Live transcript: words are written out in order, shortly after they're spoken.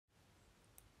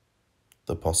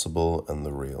the possible and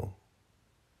the real.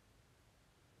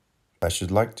 I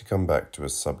should like to come back to a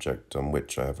subject on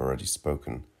which I have already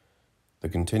spoken, the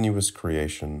continuous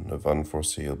creation of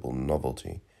unforeseeable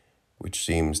novelty which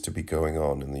seems to be going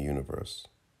on in the universe.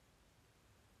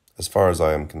 As far as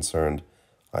I am concerned,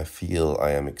 I feel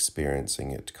I am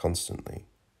experiencing it constantly.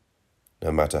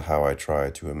 No matter how I try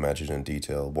to imagine in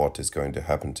detail what is going to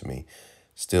happen to me,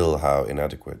 still how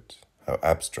inadequate, how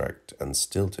abstract and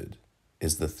stilted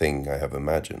is the thing I have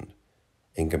imagined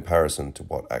in comparison to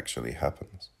what actually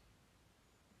happens.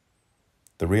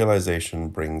 The realization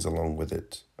brings along with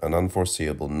it an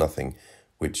unforeseeable nothing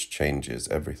which changes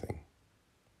everything.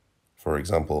 For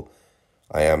example,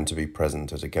 I am to be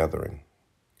present at a gathering.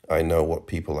 I know what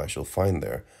people I shall find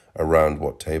there, around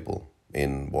what table,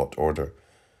 in what order,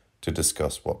 to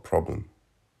discuss what problem.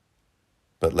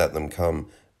 But let them come,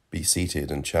 be seated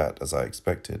and chat as I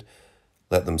expected.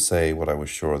 Let them say what I was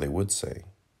sure they would say.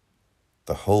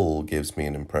 The whole gives me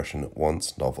an impression at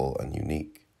once novel and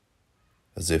unique,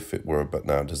 as if it were but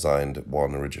now designed at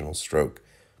one original stroke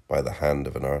by the hand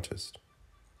of an artist.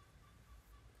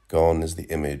 Gone is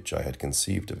the image I had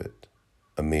conceived of it,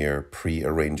 a mere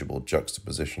pre-arrangeable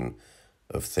juxtaposition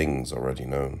of things already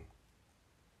known.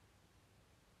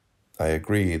 I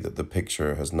agree that the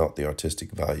picture has not the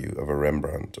artistic value of a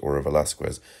Rembrandt or a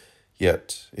Velázquez,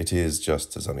 yet it is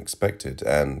just as unexpected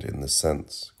and, in this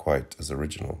sense, quite as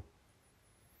original.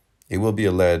 It will be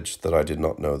alleged that I did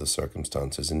not know the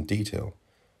circumstances in detail,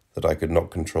 that I could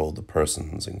not control the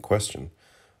persons in question,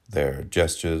 their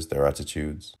gestures, their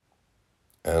attitudes,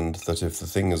 and that if the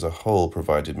thing as a whole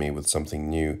provided me with something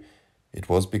new, it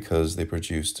was because they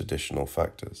produced additional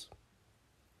factors.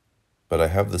 But I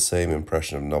have the same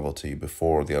impression of novelty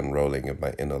before the unrolling of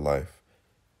my inner life.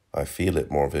 I feel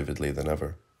it more vividly than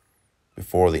ever,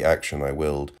 before the action I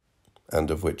willed, and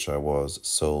of which I was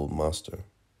sole master.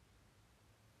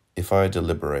 If I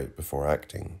deliberate before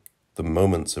acting, the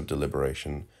moments of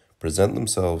deliberation present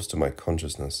themselves to my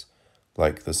consciousness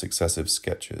like the successive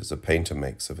sketches a painter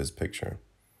makes of his picture,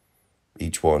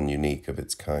 each one unique of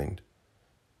its kind.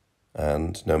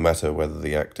 And no matter whether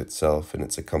the act itself in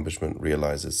its accomplishment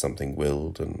realizes something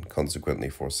willed and consequently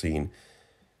foreseen,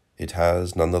 it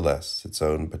has nonetheless its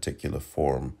own particular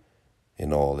form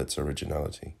in all its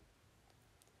originality.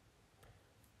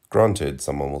 Granted,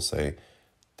 someone will say,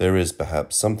 there is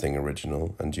perhaps something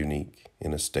original and unique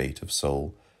in a state of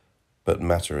soul, but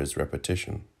matter is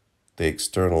repetition. The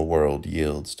external world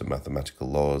yields to mathematical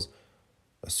laws,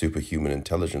 a superhuman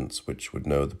intelligence which would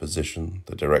know the position,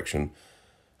 the direction,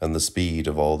 and the speed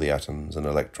of all the atoms and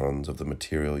electrons of the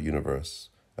material universe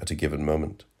at a given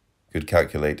moment, could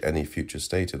calculate any future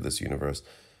state of this universe,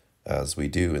 as we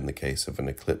do in the case of an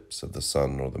eclipse of the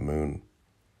sun or the moon.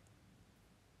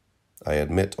 I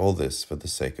admit all this for the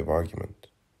sake of argument,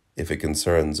 if it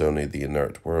concerns only the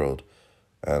inert world,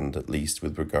 and at least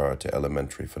with regard to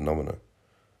elementary phenomena,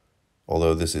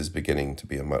 although this is beginning to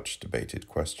be a much debated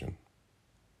question.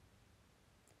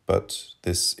 But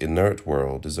this inert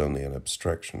world is only an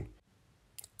abstraction.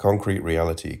 Concrete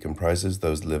reality comprises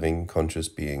those living, conscious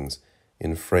beings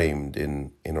inframed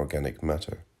in inorganic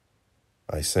matter.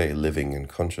 I say living and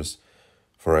conscious,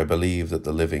 for I believe that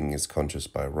the living is conscious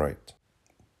by right.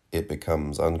 It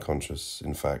becomes unconscious,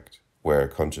 in fact, where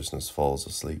consciousness falls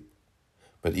asleep.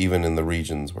 But even in the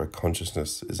regions where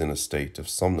consciousness is in a state of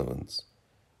somnolence,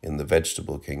 in the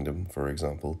vegetable kingdom, for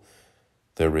example,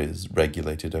 there is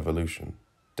regulated evolution,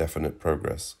 definite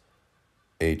progress,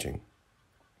 aging.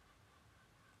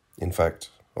 In fact,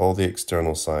 all the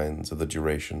external signs of the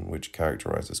duration which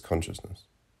characterizes consciousness.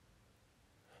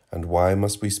 And why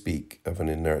must we speak of an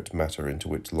inert matter into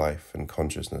which life and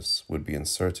consciousness would be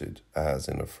inserted as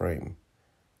in a frame?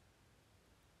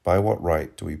 By what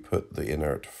right do we put the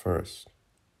inert first?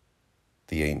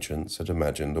 The ancients had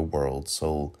imagined a world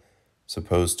soul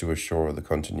supposed to assure the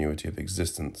continuity of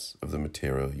existence of the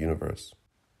material universe.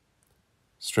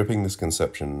 Stripping this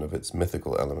conception of its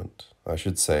mythical element, I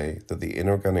should say that the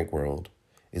inorganic world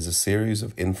is a series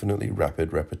of infinitely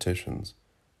rapid repetitions,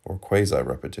 or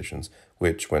quasi-repetitions,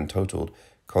 which, when totaled,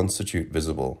 constitute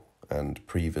visible and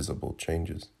pre-visible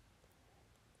changes.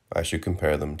 I should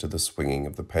compare them to the swinging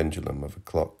of the pendulum of a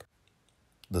clock.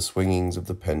 The swingings of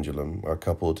the pendulum are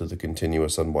coupled to the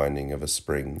continuous unwinding of a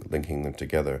spring linking them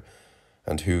together,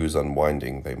 and whose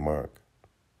unwinding they mark.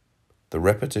 The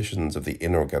repetitions of the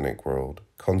inorganic world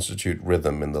constitute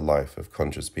rhythm in the life of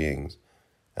conscious beings,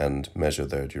 and measure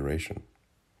their duration.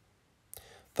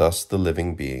 Thus, the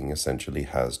living being essentially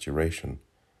has duration.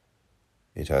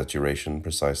 It has duration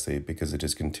precisely because it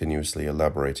is continuously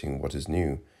elaborating what is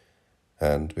new,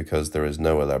 and because there is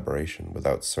no elaboration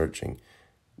without searching,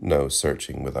 no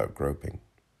searching without groping.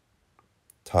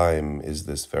 Time is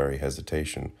this very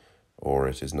hesitation, or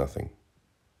it is nothing.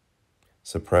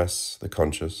 Suppress the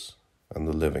conscious and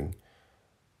the living,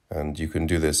 and you can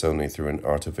do this only through an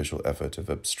artificial effort of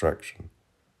abstraction,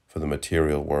 for the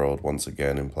material world once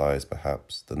again implies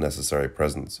perhaps the necessary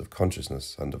presence of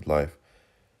consciousness and of life.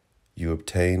 You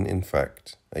obtain, in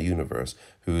fact, a universe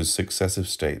whose successive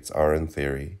states are in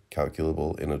theory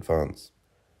calculable in advance,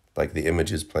 like the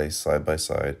images placed side by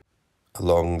side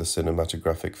along the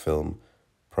cinematographic film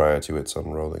prior to its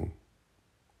unrolling.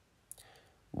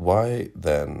 Why,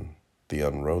 then, the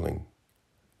unrolling?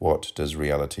 What does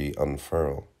reality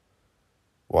unfurl?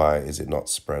 Why is it not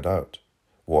spread out?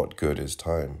 What good is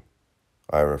time?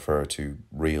 I refer to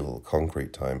real,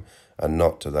 concrete time, and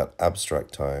not to that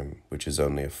abstract time which is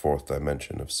only a fourth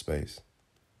dimension of space.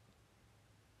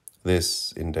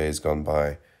 This, in days gone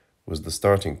by, was the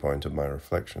starting point of my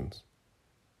reflections.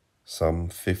 Some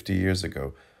 50 years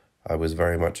ago, I was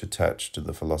very much attached to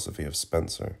the philosophy of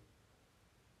Spencer.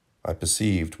 I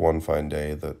perceived one fine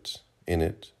day that, in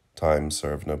it, time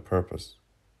served no purpose,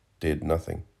 did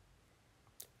nothing.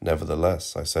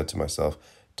 Nevertheless, I said to myself,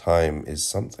 time is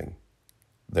something,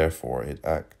 therefore it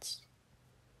acts.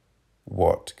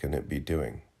 What can it be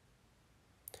doing?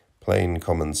 Plain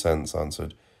common sense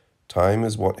answered, time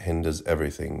is what hinders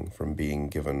everything from being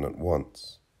given at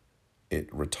once. It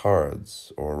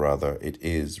retards, or rather, it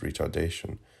is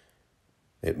retardation.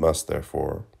 It must,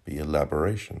 therefore, be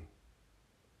elaboration.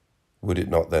 Would it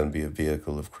not then be a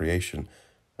vehicle of creation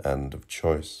and of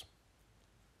choice?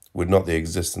 Would not the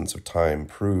existence of time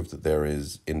prove that there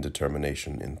is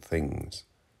indetermination in things?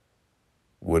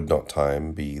 Would not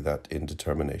time be that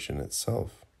indetermination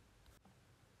itself?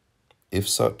 If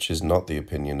such is not the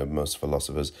opinion of most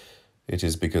philosophers, it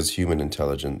is because human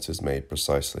intelligence is made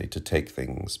precisely to take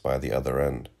things by the other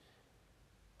end.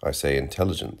 I say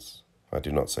intelligence, I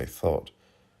do not say thought,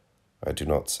 I do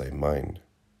not say mind.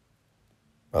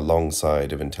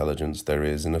 Alongside of intelligence there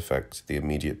is, in effect, the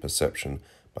immediate perception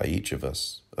by each of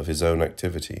us of his own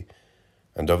activity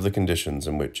and of the conditions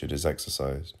in which it is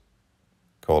exercised.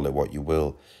 Call it what you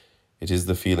will, it is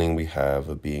the feeling we have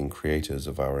of being creators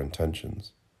of our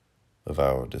intentions, of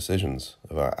our decisions,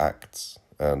 of our acts,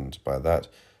 and, by that,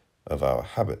 of our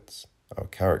habits, our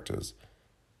characters,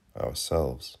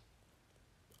 ourselves.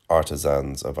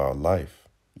 Artisans of our life,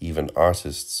 even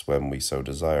artists when we so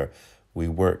desire, we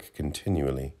work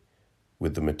continually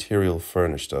with the material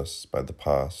furnished us by the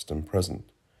past and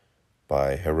present,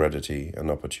 by heredity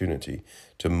and opportunity,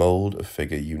 to mold a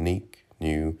figure unique,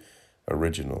 new,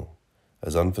 original,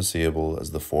 as unforeseeable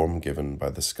as the form given by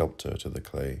the sculptor to the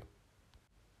clay.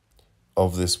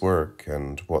 Of this work,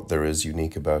 and what there is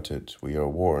unique about it, we are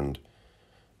warned,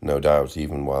 no doubt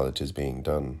even while it is being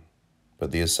done,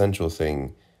 but the essential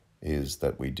thing is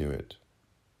that we do it.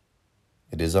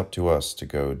 It is up to us to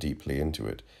go deeply into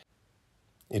it.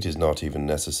 It is not even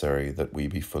necessary that we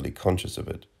be fully conscious of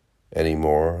it, any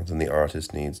more than the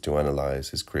artist needs to analyze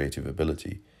his creative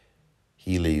ability.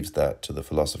 He leaves that to the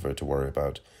philosopher to worry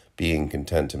about, being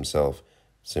content himself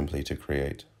simply to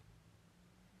create.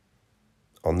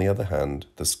 On the other hand,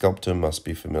 the sculptor must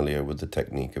be familiar with the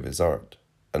technique of his art,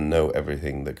 and know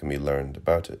everything that can be learned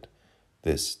about it.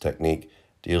 This technique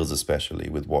deals especially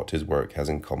with what his work has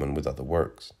in common with other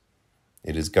works.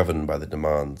 It is governed by the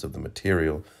demands of the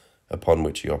material upon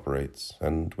which he operates,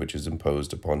 and which is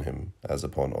imposed upon him, as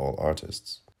upon all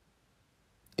artists.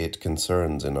 It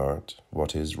concerns in art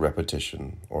what is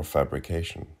repetition or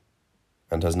fabrication,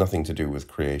 and has nothing to do with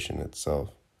creation itself.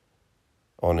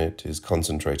 On it is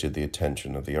concentrated the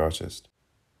attention of the artist,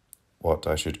 what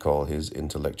I should call his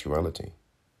intellectuality.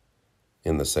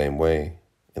 In the same way,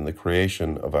 in the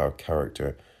creation of our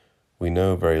character, we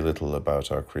know very little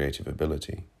about our creative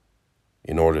ability.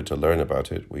 In order to learn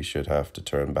about it, we should have to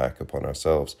turn back upon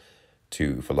ourselves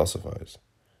to philosophize,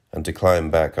 and to climb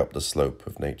back up the slope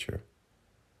of nature.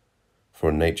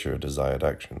 For nature desired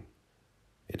action.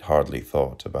 It hardly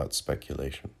thought about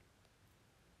speculation.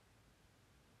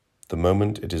 The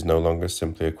moment it is no longer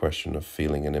simply a question of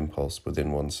feeling an impulse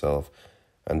within oneself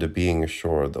and of being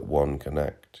assured that one can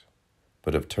act,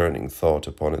 but of turning thought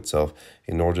upon itself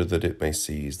in order that it may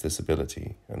seize this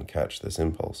ability and catch this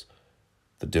impulse,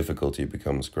 the difficulty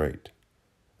becomes great,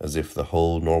 as if the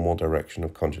whole normal direction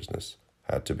of consciousness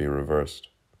had to be reversed.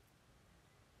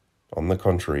 On the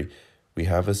contrary, we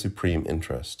have a supreme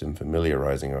interest in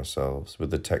familiarizing ourselves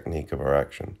with the technique of our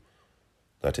action,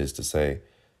 that is to say,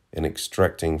 in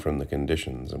extracting from the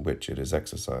conditions in which it is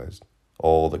exercised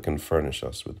all that can furnish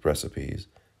us with recipes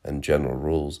and general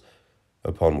rules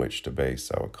upon which to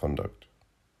base our conduct.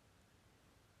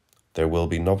 There will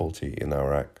be novelty in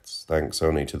our acts, thanks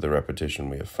only to the repetition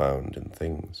we have found in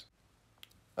things.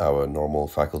 Our normal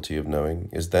faculty of knowing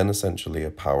is then essentially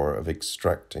a power of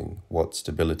extracting what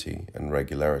stability and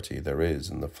regularity there is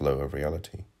in the flow of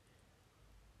reality.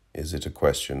 Is it a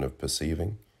question of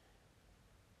perceiving?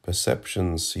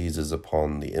 Perception seizes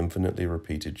upon the infinitely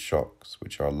repeated shocks,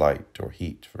 which are light or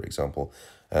heat, for example,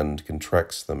 and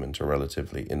contracts them into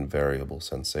relatively invariable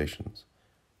sensations.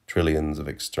 Trillions of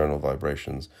external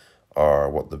vibrations are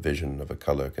what the vision of a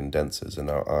color condenses in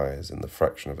our eyes in the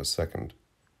fraction of a second.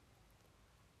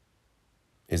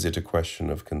 Is it a question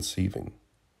of conceiving?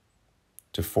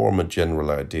 To form a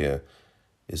general idea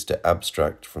is to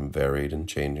abstract from varied and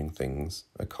changing things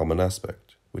a common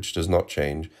aspect, which does not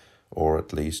change, or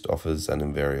at least offers an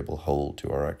invariable hold to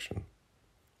our action.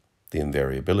 The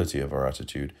invariability of our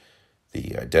attitude,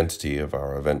 the identity of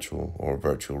our eventual or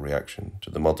virtual reaction to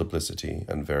the multiplicity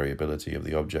and variability of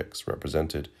the objects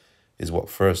represented, is what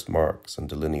first marks and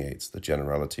delineates the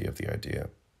generality of the idea.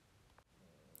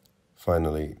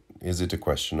 Finally, is it a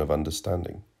question of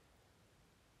understanding?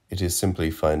 It is simply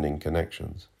finding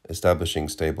connections, establishing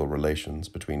stable relations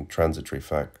between transitory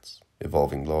facts,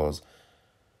 evolving laws,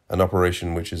 an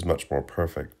operation which is much more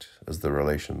perfect as the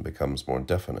relation becomes more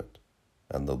definite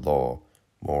and the law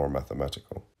more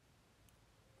mathematical.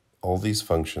 All these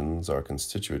functions are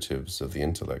constitutives of the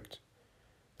intellect,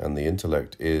 and the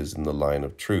intellect is in the line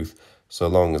of truth so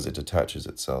long as it attaches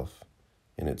itself,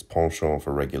 in its penchant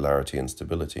for regularity and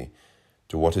stability,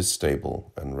 to what is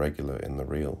stable and regular in the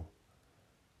real,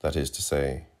 that is to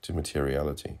say, to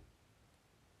materiality.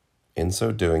 In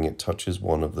so doing, it touches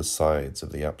one of the sides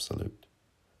of the absolute,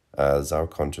 as our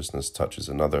consciousness touches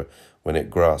another when it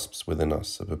grasps within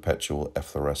us a perpetual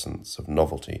efflorescence of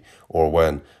novelty, or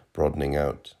when, broadening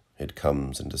out, it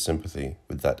comes into sympathy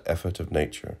with that effort of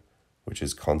nature which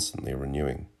is constantly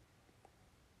renewing.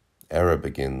 Error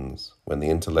begins when the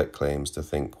intellect claims to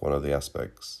think one of the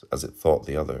aspects as it thought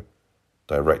the other,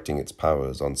 directing its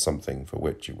powers on something for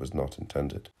which it was not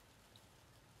intended.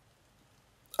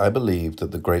 I believe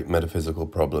that the great metaphysical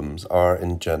problems are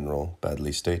in general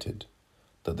badly stated,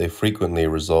 that they frequently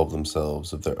resolve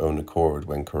themselves of their own accord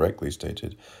when correctly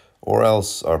stated, or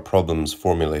else are problems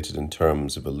formulated in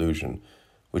terms of illusion,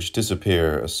 which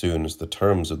disappear as soon as the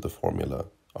terms of the formula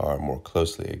are more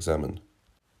closely examined.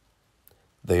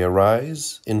 They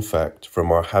arise, in fact,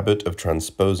 from our habit of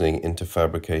transposing into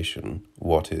fabrication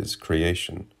what is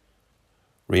creation.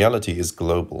 Reality is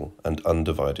global and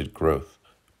undivided growth,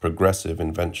 progressive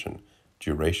invention,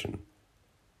 duration.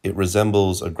 It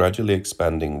resembles a gradually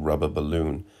expanding rubber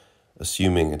balloon,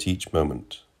 assuming at each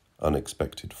moment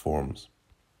unexpected forms.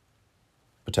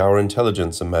 But our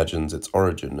intelligence imagines its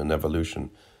origin and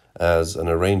evolution as an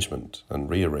arrangement and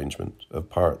rearrangement of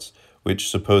parts which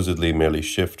supposedly merely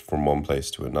shift from one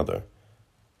place to another.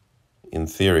 In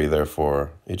theory,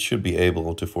 therefore, it should be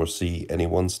able to foresee any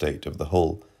one state of the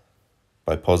whole.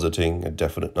 By positing a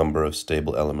definite number of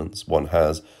stable elements, one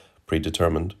has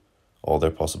predetermined all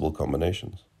their possible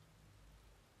combinations.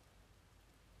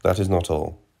 That is not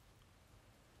all.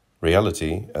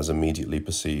 Reality, as immediately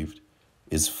perceived,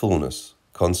 is fullness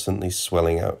constantly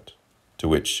swelling out, to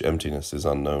which emptiness is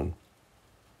unknown.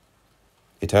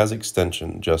 It has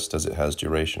extension just as it has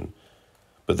duration,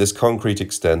 but this concrete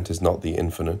extent is not the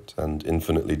infinite and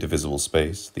infinitely divisible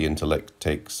space the intellect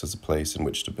takes as a place in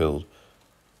which to build.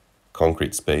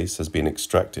 Concrete space has been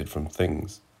extracted from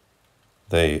things.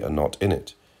 They are not in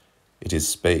it. It is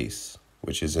space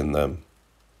which is in them.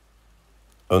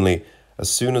 Only, as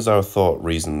soon as our thought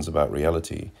reasons about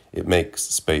reality, it makes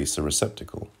space a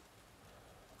receptacle.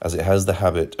 As it has the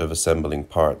habit of assembling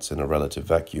parts in a relative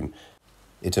vacuum,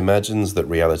 it imagines that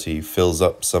reality fills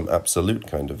up some absolute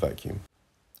kind of vacuum.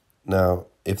 Now,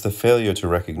 if the failure to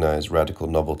recognize radical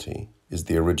novelty is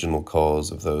the original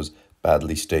cause of those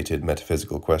badly stated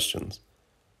metaphysical questions,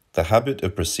 the habit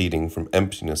of proceeding from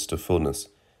emptiness to fullness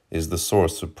is the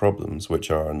source of problems which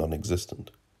are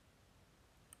non-existent.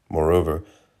 Moreover,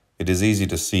 it is easy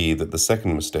to see that the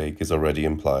second mistake is already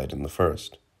implied in the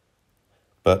first.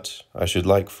 But I should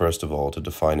like first of all to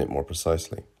define it more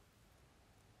precisely.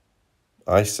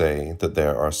 I say that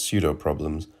there are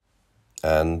pseudo-problems,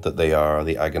 and that they are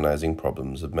the agonizing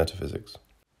problems of metaphysics.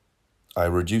 I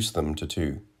reduce them to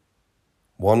two.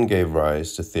 One gave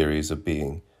rise to theories of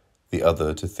being, the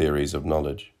other to theories of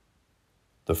knowledge.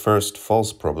 The first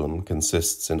false problem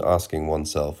consists in asking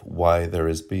oneself why there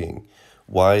is being,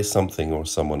 why something or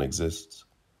someone exists.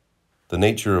 The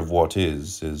nature of what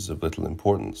is of little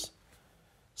importance.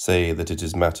 Say that it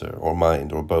is matter or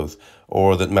mind or both,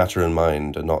 or that matter and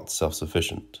mind are not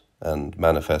self-sufficient and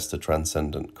manifest a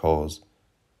transcendent cause.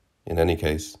 In any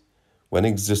case, When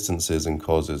existences and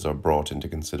causes are brought into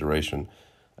consideration,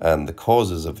 and the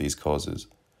causes of these causes,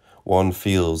 one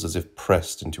feels as if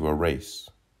pressed into a race.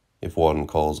 If one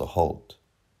calls a halt,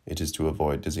 it is to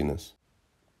avoid dizziness.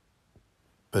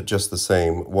 But just the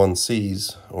same, one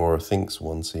sees, or thinks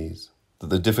one sees, that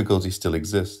the difficulty still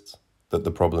exists, that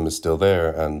the problem is still there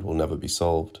and will never be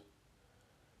solved.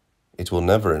 It will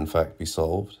never, in fact, be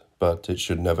solved, but it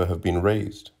should never have been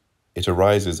raised. It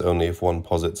arises only if one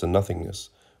posits a nothingness,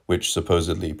 which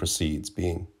supposedly precedes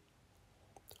being.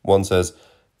 One says,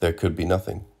 there could be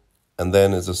nothing, and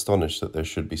then is astonished that there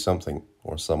should be something,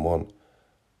 or someone.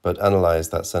 But analyze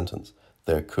that sentence,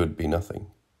 there could be nothing.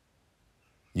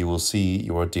 You will see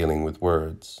you are dealing with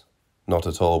words, not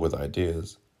at all with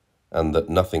ideas, and that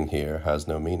nothing here has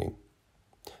no meaning.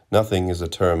 Nothing is a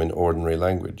term in ordinary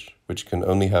language, which can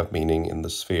only have meaning in the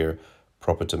sphere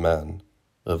proper to man,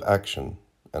 of action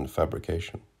and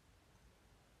fabrication.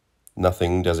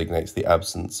 Nothing designates the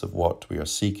absence of what we are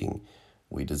seeking,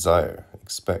 we desire,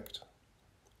 expect.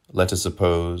 Let us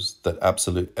suppose that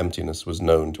absolute emptiness was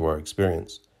known to our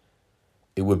experience.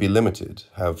 It would be limited,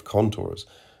 have contours,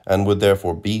 and would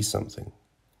therefore be something.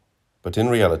 But in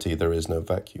reality there is no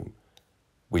vacuum.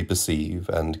 We perceive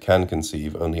and can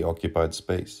conceive only occupied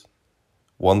space.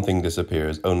 One thing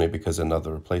disappears only because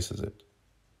another replaces it.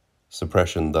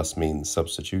 Suppression thus means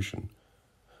substitution.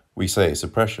 We say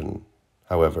suppression,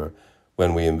 however,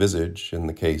 when we envisage, in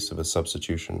the case of a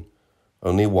substitution,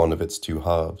 only one of its two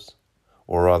halves,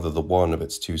 or rather the one of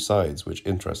its two sides which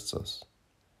interests us.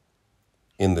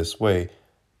 In this way,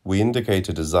 we indicate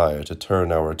a desire to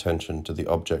turn our attention to the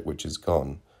object which is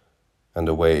gone, and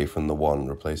away from the one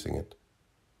replacing it.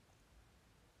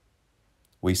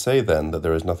 We say then that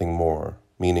there is nothing more,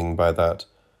 meaning by that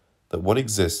what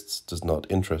exists does not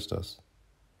interest us,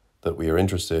 that we are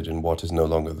interested in what is no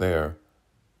longer there,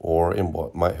 or in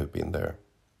what might have been there.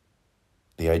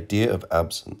 The idea of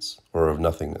absence, or of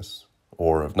nothingness,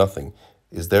 or of nothing,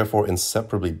 is therefore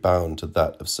inseparably bound to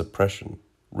that of suppression,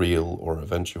 real or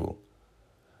eventual.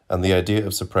 And the idea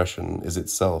of suppression is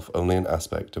itself only an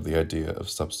aspect of the idea of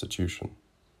substitution.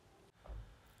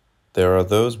 There are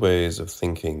those ways of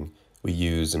thinking we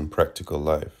use in practical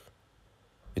life.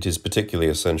 It is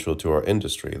particularly essential to our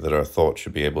industry that our thought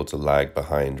should be able to lag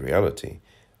behind reality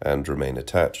and remain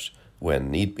attached,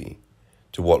 when need be,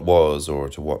 to what was or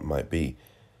to what might be,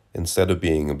 instead of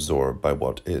being absorbed by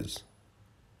what is.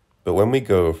 But when we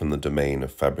go from the domain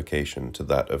of fabrication to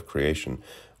that of creation,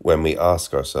 when we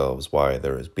ask ourselves why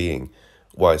there is being,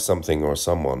 why something or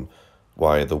someone,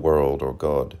 why the world or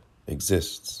God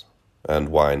exists, and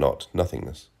why not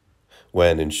nothingness,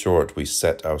 when, in short, we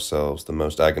set ourselves the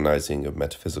most agonizing of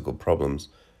metaphysical problems,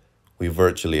 we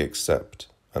virtually accept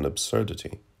an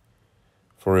absurdity.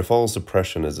 For if all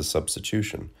suppression is a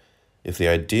substitution, if the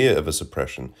idea of a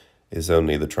suppression is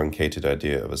only the truncated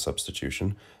idea of a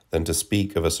substitution, then to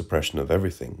speak of a suppression of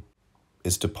everything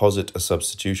is to posit a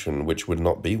substitution which would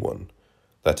not be one,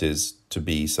 that is, to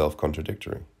be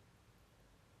self-contradictory.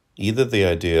 Either the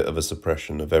idea of a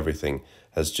suppression of everything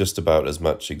has just about as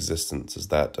much existence as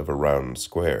that of a round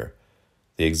square,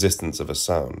 the existence of a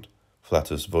sound,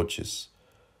 flatus vocis,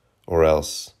 or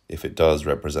else, if it does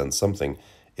represent something,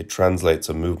 it translates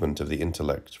a movement of the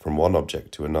intellect from one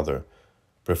object to another,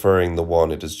 preferring the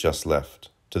one it has just left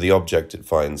to the object it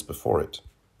finds before it,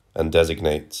 and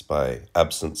designates by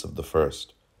absence of the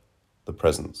first the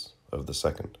presence of the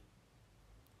second.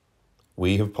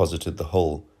 We have posited the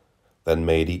whole, then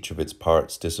made each of its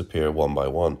parts disappear one by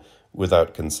one,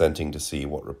 without consenting to see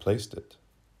what replaced it.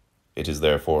 It is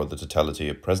therefore the totality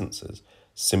of presences,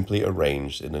 simply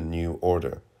arranged in a new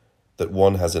order, that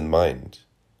one has in mind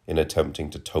in attempting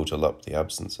to total up the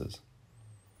absences.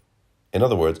 In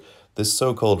other words, this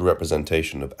so-called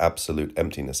representation of absolute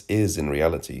emptiness is, in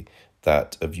reality,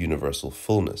 that of universal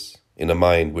fullness, in a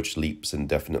mind which leaps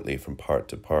indefinitely from part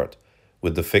to part,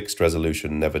 with the fixed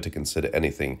resolution never to consider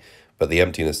anything but the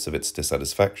emptiness of its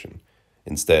dissatisfaction,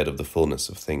 instead of the fullness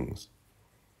of things.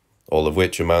 All of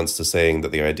which amounts to saying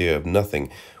that the idea of nothing,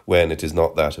 when it is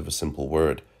not that of a simple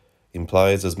word,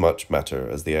 implies as much matter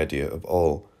as the idea of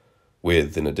all,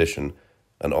 with, in addition,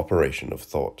 an operation of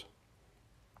thought.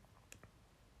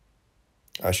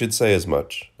 I should say as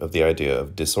much of the idea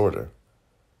of disorder.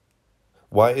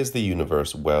 Why is the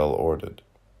universe well ordered?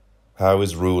 How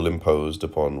is rule imposed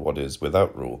upon what is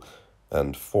without rule,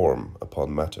 and form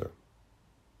upon matter?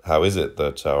 How is it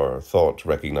that our thought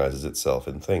recognizes itself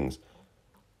in things?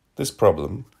 This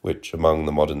problem, which among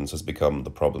the moderns has become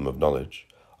the problem of knowledge,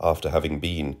 after having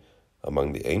been,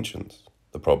 among the ancients,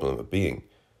 the problem of being,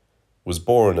 was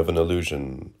born of an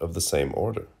illusion of the same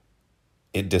order.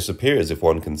 It disappears if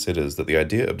one considers that the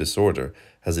idea of disorder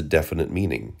has a definite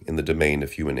meaning in the domain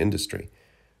of human industry,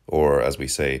 or, as we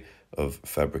say, of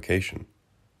fabrication,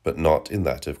 but not in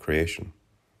that of creation.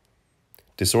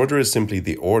 Disorder is simply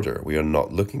the order we are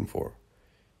not looking for.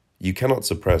 You cannot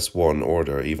suppress one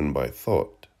order even by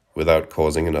thought, without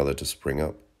causing another to spring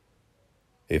up.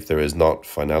 If there is not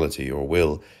finality or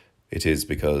will, it is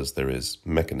because there is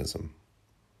mechanism.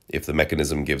 If the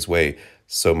mechanism gives way,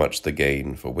 so much the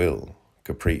gain for will,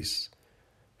 caprice,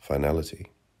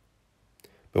 finality.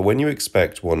 But when you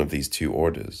expect one of these two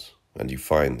orders, and you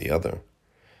find the other,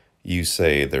 you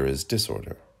say there is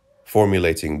disorder,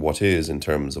 formulating what is in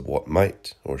terms of what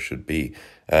might or should be,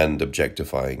 and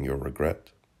objectifying your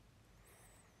regret.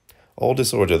 All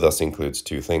disorder thus includes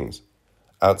two things.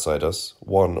 Outside us,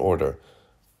 one order.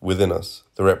 Within us,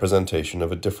 the representation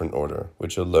of a different order,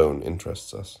 which alone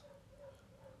interests us.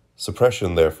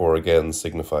 Suppression, therefore, again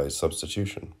signifies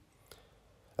substitution.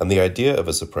 And the idea of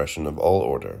a suppression of all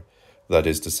order, that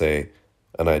is to say,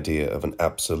 an idea of an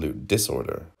absolute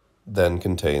disorder, then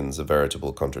contains a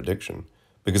veritable contradiction,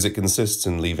 because it consists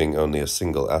in leaving only a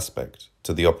single aspect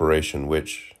to the operation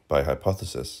which, by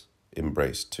hypothesis,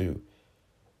 embraced two.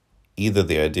 Either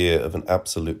the idea of an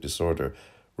absolute disorder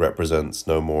represents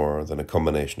no more than a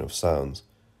combination of sounds,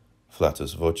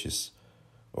 flatus vocis,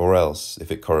 or else,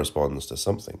 if it corresponds to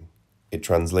something, it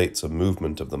translates a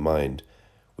movement of the mind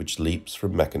which leaps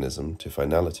from mechanism to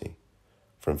finality,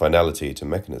 from finality to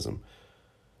mechanism,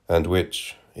 and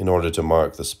which, in order to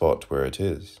mark the spot where it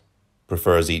is,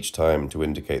 prefers each time to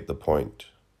indicate the point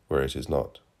where it is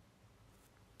not.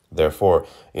 Therefore,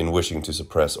 in wishing to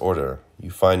suppress order, you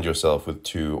find yourself with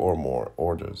two or more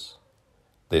orders.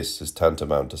 This is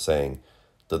tantamount to saying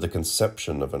that the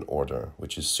conception of an order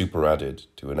which is superadded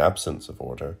to an absence of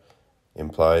order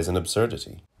implies an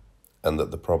absurdity, and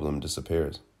that the problem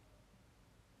disappears.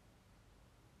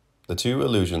 The two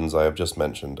illusions I have just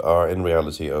mentioned are in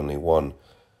reality only one.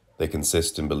 They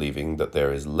consist in believing that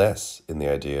there is less in the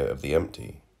idea of the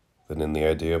empty than in the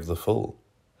idea of the full,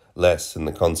 less in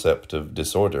the concept of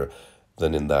disorder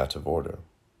than in that of order.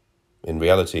 In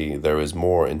reality, there is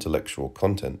more intellectual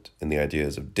content in the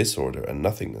ideas of disorder and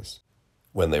nothingness,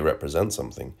 when they represent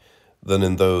something, than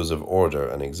in those of order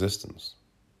and existence,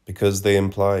 because they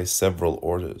imply several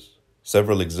orders,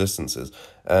 several existences,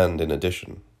 and, in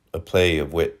addition, a play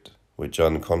of wit which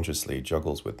unconsciously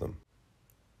juggles with them.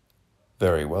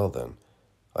 Very well, then,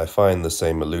 I find the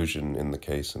same illusion in the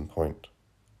case in point.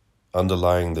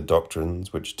 Underlying the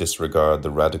doctrines which disregard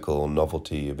the radical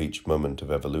novelty of each moment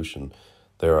of evolution,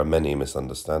 there are many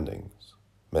misunderstandings,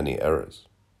 many errors.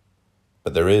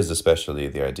 But there is especially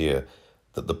the idea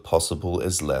that the possible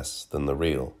is less than the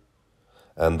real,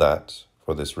 and that,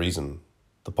 for this reason,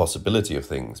 the possibility of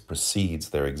things precedes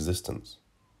their existence.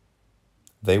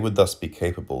 They would thus be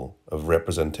capable of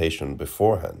representation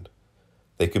beforehand.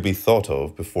 They could be thought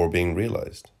of before being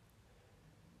realized.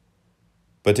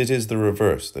 But it is the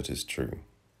reverse that is true.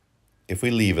 If we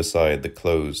leave aside the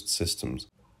closed systems,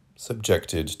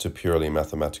 subjected to purely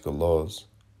mathematical laws,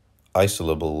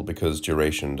 isolable because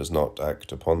duration does not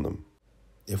act upon them,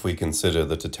 if we consider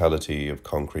the totality of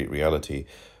concrete reality,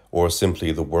 or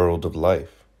simply the world of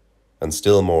life, and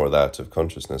still more that of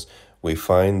consciousness, we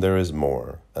find there is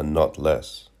more, and not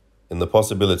less, in the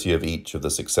possibility of each of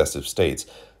the successive states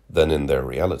than in their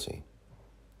reality.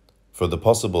 For the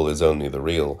possible is only the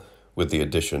real, with the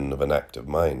addition of an active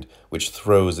mind, which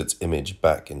throws its image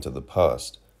back into the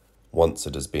past, once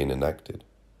it has been enacted.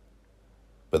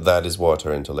 But that is what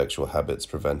our intellectual habits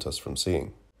prevent us from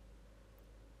seeing.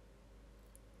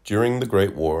 During the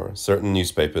Great War, certain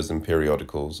newspapers and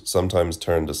periodicals sometimes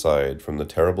turned aside from the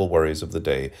terrible worries of the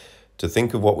day to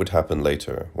think of what would happen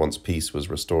later once peace was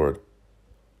restored.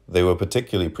 They were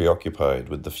particularly preoccupied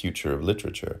with the future of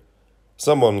literature.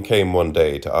 Someone came one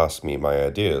day to ask me my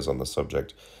ideas on the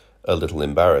subject. A little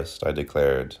embarrassed, I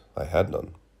declared I had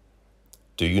none.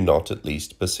 "Do you not at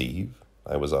least perceive,"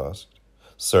 I was asked,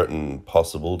 "certain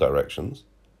possible directions?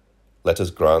 Let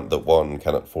us grant that one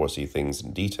cannot foresee things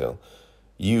in detail.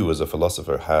 You, as a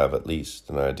philosopher, have at least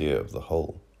an idea of the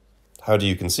whole. How do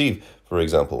you conceive, for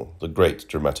example, the great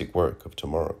dramatic work of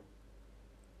tomorrow?"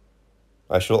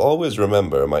 I shall always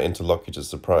remember my interlocutor's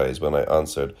surprise when I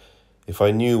answered, if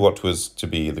I knew what was to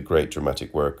be the great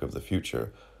dramatic work of the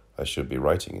future, I should be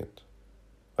writing it.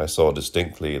 I saw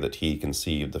distinctly that he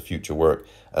conceived the future work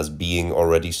as being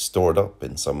already stored up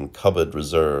in some cupboard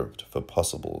reserved for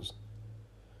possibles.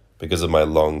 Because of my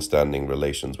long-standing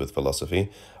relations with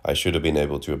philosophy, I should have been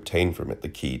able to obtain from it the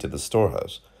key to the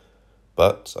storehouse.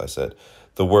 "But," I said,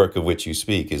 "the work of which you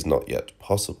speak is not yet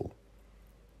possible."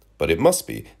 "But it must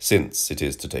be, since it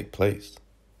is to take place."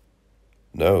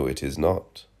 No, it is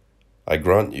not. I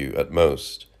grant you, at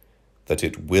most, that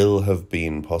it will have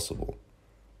been possible.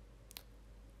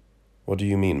 What do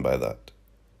you mean by that?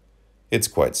 It's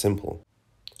quite simple.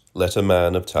 Let a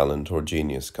man of talent or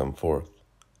genius come forth.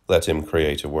 Let him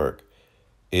create a work.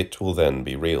 It will then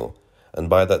be real, and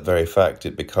by that very fact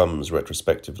it becomes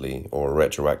retrospectively or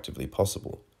retroactively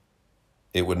possible.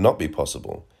 It would not be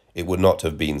possible, it would not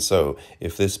have been so,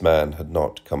 if this man had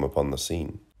not come upon the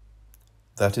scene.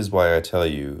 That is why I tell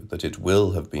you that it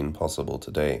will have been possible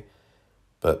today,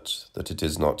 but that it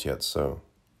is not yet so.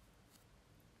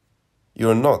 You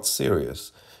are not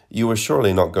serious. You are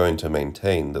surely not going to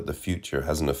maintain that the future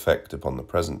has an effect upon the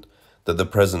present, that the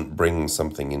present brings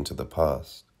something into the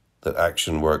past, that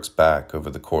action works back over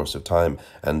the course of time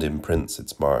and imprints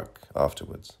its mark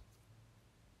afterwards.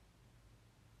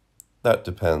 That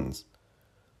depends.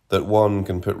 That one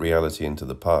can put reality into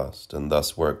the past and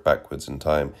thus work backwards in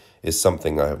time is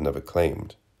something I have never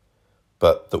claimed.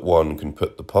 But that one can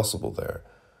put the possible there,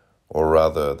 or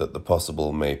rather that the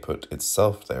possible may put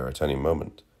itself there at any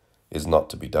moment, is not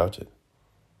to be doubted.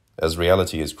 As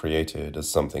reality is created as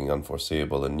something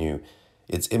unforeseeable and new,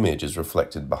 its image is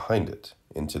reflected behind it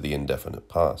into the indefinite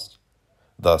past.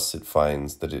 Thus it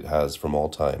finds that it has from all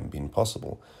time been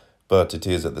possible, but it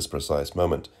is at this precise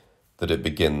moment that it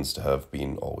begins to have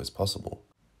been always possible.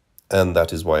 And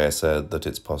that is why I said that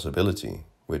its possibility,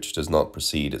 which does not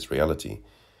precede its reality,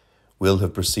 will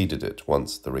have preceded it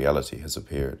once the reality has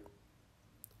appeared.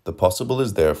 The possible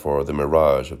is therefore the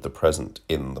mirage of the present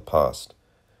in the past,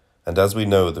 and as we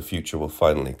know the future will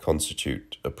finally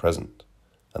constitute a present,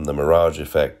 and the mirage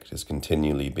effect is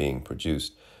continually being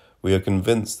produced, we are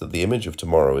convinced that the image of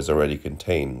tomorrow is already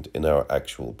contained in our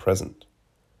actual present,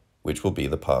 which will be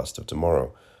the past of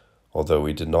tomorrow, although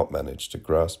we did not manage to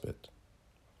grasp it.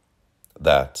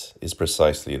 That is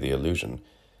precisely the illusion.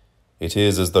 It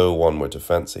is as though one were to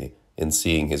fancy, in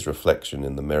seeing his reflection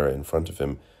in the mirror in front of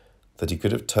him, that he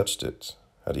could have touched it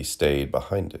had he stayed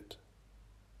behind it.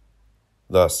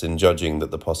 Thus, in judging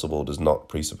that the possible does not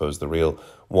presuppose the real,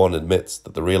 one admits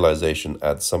that the realization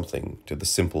adds something to the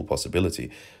simple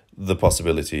possibility. The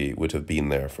possibility would have been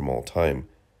there from all time,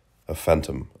 a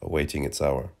phantom awaiting its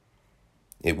hour.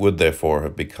 It would therefore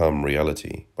have become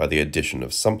reality by the addition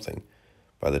of something,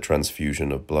 by the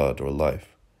transfusion of blood or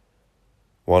life.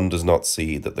 One does not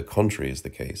see that the contrary is the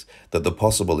case, that the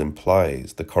possible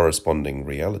implies the corresponding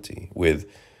reality, with,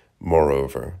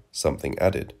 moreover, something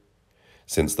added,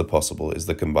 since the possible is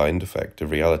the combined effect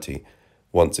of reality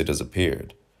once it has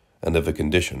appeared, and of a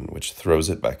condition which throws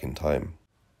it back in time.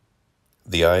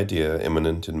 The idea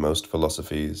immanent in most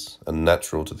philosophies, and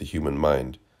natural to the human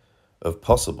mind, of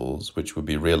possibles which would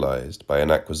be realized by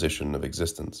an acquisition of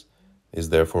existence, is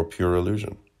therefore pure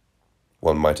illusion.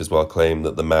 One might as well claim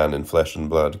that the man in flesh and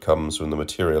blood comes from the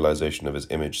materialization of his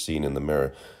image seen in the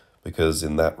mirror, because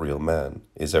in that real man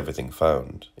is everything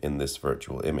found in this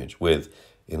virtual image, with,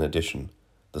 in addition,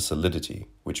 the solidity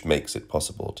which makes it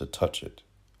possible to touch it.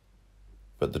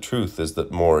 But the truth is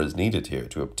that more is needed here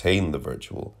to obtain the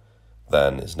virtual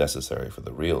than is necessary for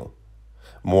the real,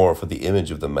 more for the image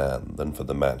of the man than for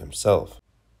the man himself.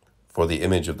 For the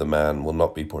image of the man will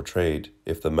not be portrayed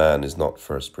if the man is not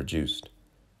first produced.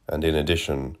 And in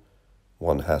addition,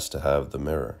 one has to have the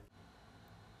mirror.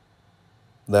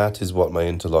 That is what my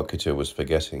interlocutor was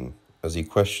forgetting as he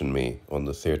questioned me on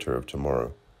the theatre of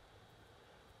tomorrow.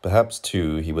 Perhaps,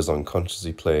 too, he was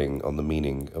unconsciously playing on the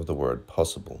meaning of the word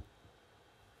possible.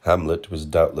 Hamlet was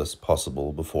doubtless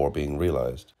possible before being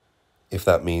realized, if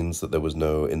that means that there was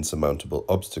no insurmountable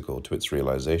obstacle to its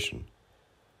realization.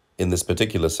 In this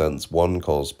particular sense, one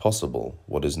calls possible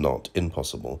what is not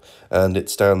impossible, and it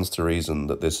stands to reason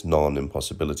that this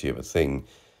non-impossibility of a thing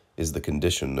is the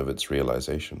condition of its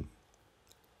realization.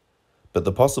 But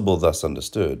the possible thus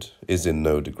understood is in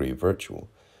no degree virtual,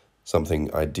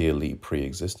 something ideally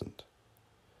pre-existent.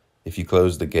 If you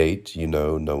close the gate, you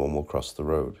know no one will cross the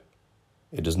road.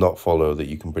 It does not follow that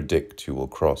you can predict who will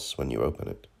cross when you open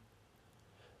it.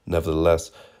 Nevertheless,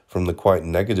 from the quite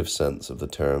negative sense of the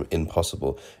term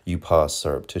impossible, you pass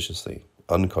surreptitiously,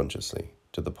 unconsciously,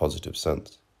 to the positive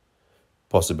sense.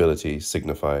 Possibility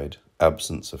signified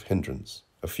absence of hindrance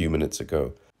a few minutes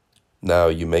ago. Now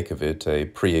you make of it a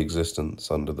pre-existence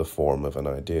under the form of an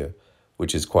idea,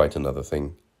 which is quite another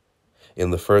thing.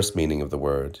 In the first meaning of the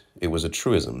word, it was a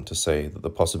truism to say that the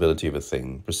possibility of a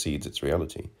thing precedes its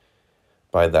reality.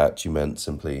 By that you meant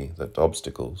simply that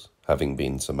obstacles, having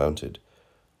been surmounted,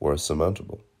 were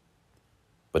surmountable.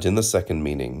 But in the second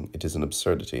meaning, it is an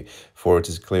absurdity, for it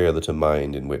is clear that a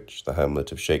mind in which the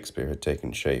Hamlet of Shakespeare had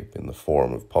taken shape in the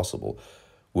form of possible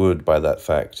would by that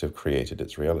fact have created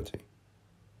its reality.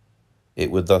 It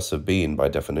would thus have been, by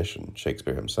definition,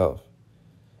 Shakespeare himself.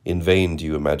 In vain do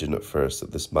you imagine at first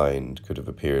that this mind could have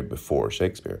appeared before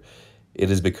Shakespeare. It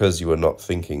is because you are not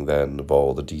thinking then of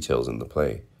all the details in the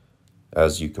play.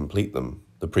 As you complete them,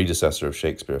 the predecessor of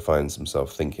Shakespeare finds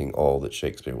himself thinking all that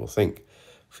Shakespeare will think,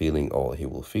 feeling all he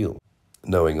will feel,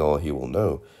 knowing all he will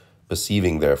know,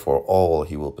 perceiving therefore all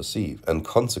he will perceive, and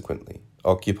consequently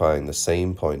occupying the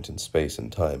same point in space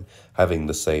and time, having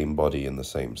the same body and the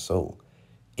same soul.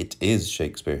 It is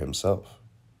Shakespeare himself.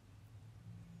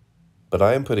 But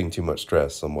I am putting too much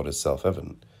stress on what is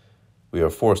self-evident. We are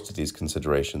forced to these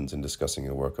considerations in discussing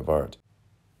a work of art.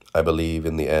 I believe,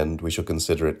 in the end, we shall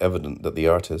consider it evident that the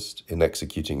artist, in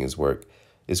executing his work,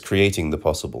 is creating the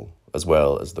possible as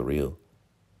well as the real.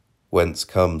 Whence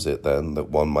comes it, then, that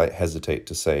one might hesitate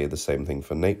to say the same thing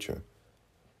for nature?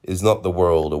 Is not the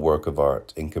world a work of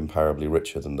art incomparably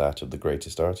richer than that of the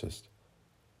greatest artist?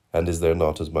 And is there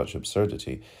not as much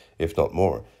absurdity, if not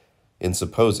more, in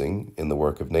supposing, in the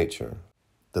work of nature,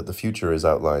 that the future is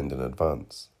outlined in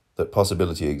advance, that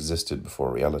possibility existed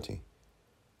before reality?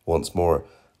 Once more,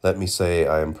 let me say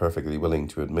I am perfectly willing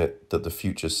to admit that the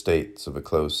future states of a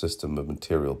closed system of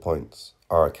material points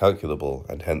are calculable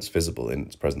and hence visible in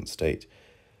its present state.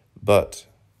 But,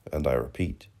 and I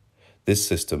repeat, this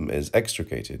system is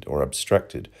extricated or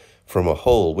abstracted from a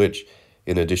whole which,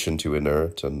 in addition to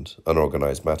inert and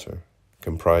unorganized matter,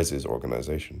 comprises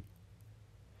organization.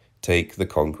 Take the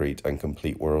concrete and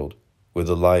complete world, with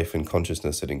the life and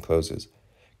consciousness it encloses.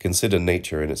 Consider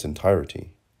nature in its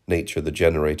entirety, nature the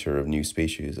generator of new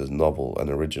species as novel and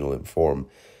original in form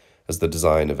as the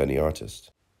design of any artist.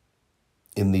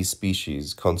 In these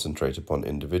species concentrate upon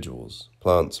individuals,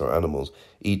 plants or animals,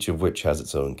 each of which has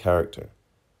its own character.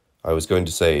 I was going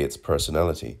to say its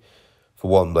personality, for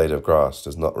one blade of grass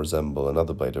does not resemble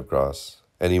another blade of grass,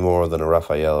 any more than a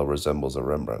Raphael resembles a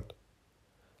Rembrandt.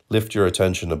 Lift your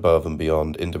attention above and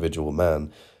beyond individual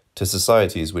man to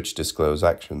societies which disclose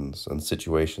actions and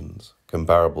situations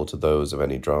comparable to those of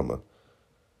any drama.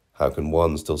 How can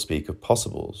one still speak of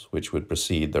possibles which would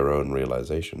precede their own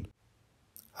realization?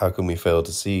 How can we fail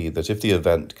to see that if the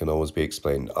event can always be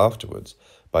explained afterwards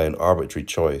by an arbitrary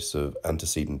choice of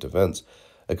antecedent events,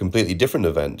 a completely different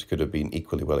event could have been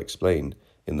equally well explained,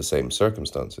 in the same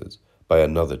circumstances, by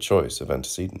another choice of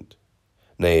antecedent?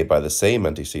 Nay, by the same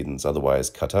antecedents otherwise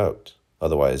cut out,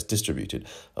 otherwise distributed,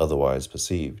 otherwise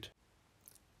perceived.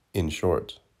 In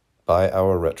short, by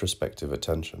our retrospective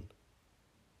attention.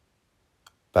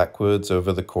 Backwards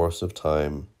over the course of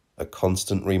time, a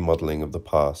constant remodeling of the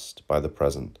past by the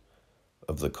present,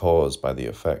 of the cause by the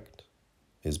effect,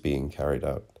 is being carried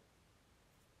out.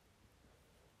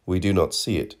 We do not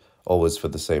see it, always for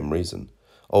the same reason,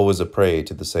 always a prey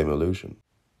to the same illusion.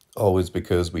 Always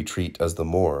because we treat as the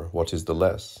more what is the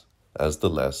less, as the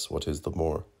less what is the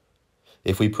more.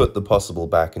 If we put the possible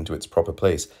back into its proper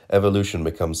place, evolution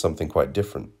becomes something quite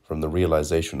different from the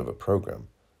realization of a program.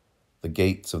 The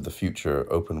gates of the future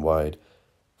open wide,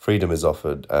 freedom is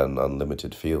offered an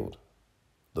unlimited field.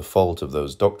 The fault of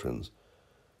those doctrines,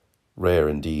 rare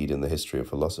indeed in the history of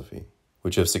philosophy,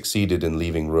 which have succeeded in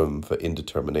leaving room for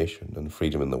indetermination and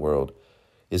freedom in the world,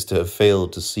 is to have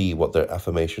failed to see what their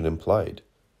affirmation implied.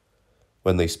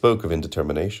 When they spoke of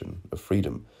indetermination, of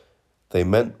freedom, they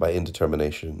meant by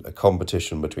indetermination a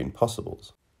competition between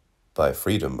possibles, by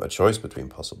freedom a choice between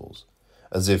possibles,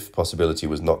 as if possibility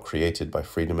was not created by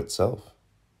freedom itself,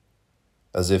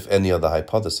 as if any other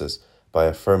hypothesis, by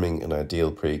affirming an ideal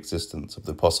pre-existence of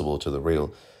the possible to the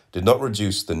real, did not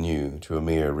reduce the new to a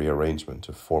mere rearrangement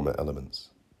of former elements,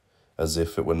 as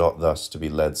if it were not thus to be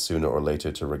led sooner or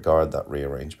later to regard that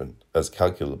rearrangement as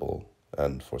calculable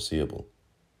and foreseeable.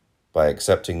 By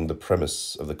accepting the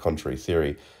premise of the contrary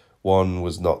theory, one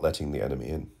was not letting the enemy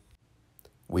in.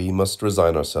 We must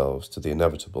resign ourselves to the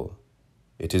inevitable.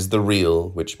 It is the real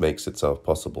which makes itself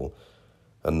possible,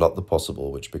 and not the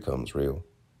possible which becomes real.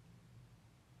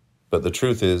 But the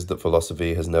truth is that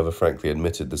philosophy has never frankly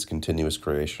admitted this continuous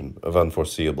creation of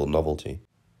unforeseeable novelty.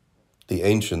 The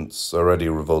ancients already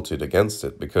revolted against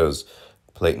it because,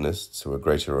 Platonists to a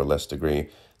greater or less degree,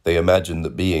 they imagined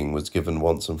that being was given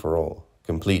once and for all,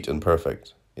 complete and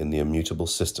perfect, in the immutable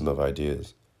system of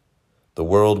ideas. The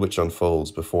world which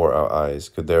unfolds before our eyes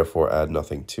could therefore add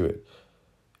nothing to it.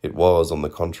 It was, on the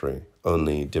contrary,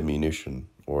 only diminution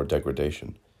or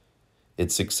degradation.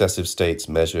 Its successive states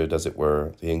measured, as it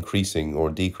were, the increasing or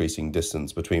decreasing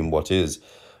distance between what is,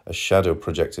 a shadow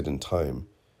projected in time,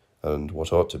 and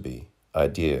what ought to be,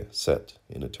 idea set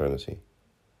in eternity.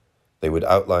 They would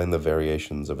outline the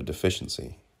variations of a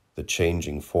deficiency, the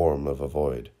changing form of a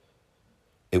void.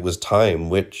 It was time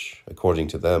which, according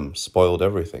to them, spoiled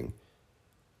everything.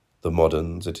 The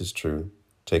moderns, it is true,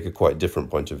 take a quite different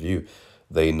point of view.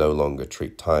 They no longer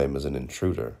treat time as an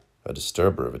intruder, a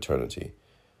disturber of eternity,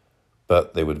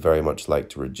 but they would very much like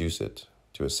to reduce it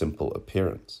to a simple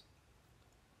appearance.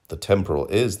 The temporal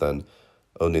is, then,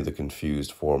 only the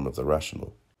confused form of the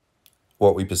rational.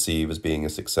 What we perceive as being a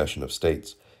succession of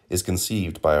states is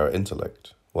conceived by our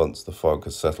intellect, once the fog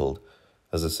has settled,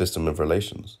 as a system of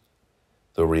relations.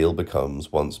 The real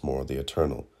becomes once more the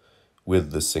eternal,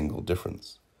 with this single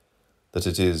difference, that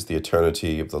it is the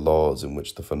eternity of the laws in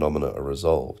which the phenomena are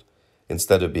resolved,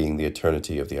 instead of being the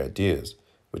eternity of the ideas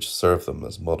which serve them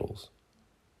as models.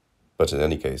 But in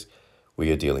any case,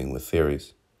 we are dealing with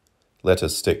theories. Let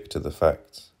us stick to the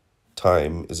facts.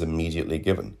 Time is immediately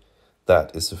given.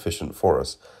 That is sufficient for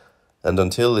us, and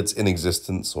until its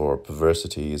inexistence or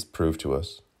perversity is proved to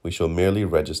us, we shall merely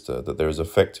register that there is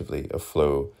effectively a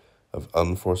flow of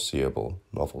unforeseeable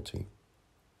novelty.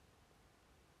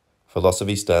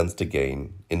 Philosophy stands to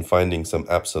gain in finding some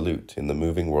absolute in the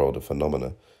moving world of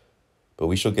phenomena, but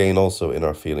we shall gain also in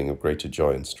our feeling of greater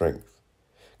joy and strength.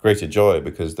 Greater joy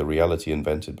because the reality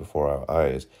invented before our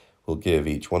eyes will give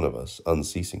each one of us,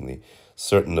 unceasingly,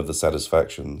 certain of the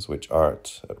satisfactions which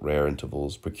art, at rare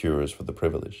intervals, procures for the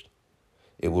privileged.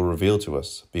 It will reveal to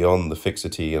us, beyond the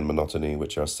fixity and monotony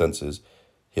which our senses,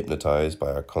 hypnotized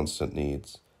by our constant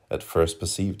needs, at first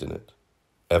perceived in it,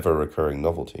 ever-recurring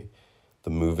novelty,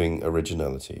 the moving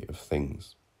originality of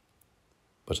things.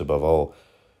 But above all,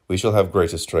 we shall have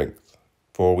greater strength,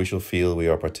 for we shall feel we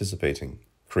are participating,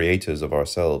 creators of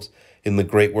ourselves, in the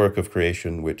great work of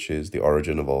creation which is the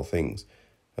origin of all things,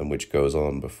 and which goes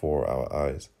on before our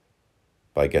eyes.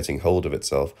 By getting hold of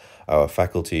itself, our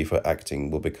faculty for acting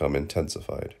will become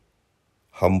intensified.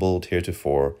 Humbled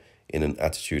heretofore in an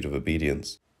attitude of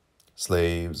obedience,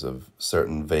 slaves of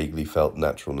certain vaguely felt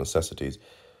natural necessities,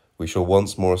 we shall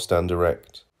once more stand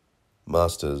erect,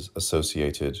 masters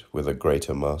associated with a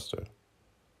greater master.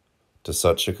 To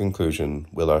such a conclusion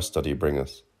will our study bring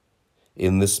us.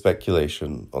 In this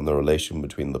speculation on the relation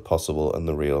between the possible and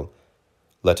the real,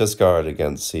 let us guard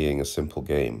against seeing a simple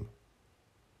game.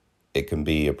 It can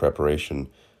be a preparation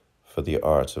for the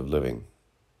art of living.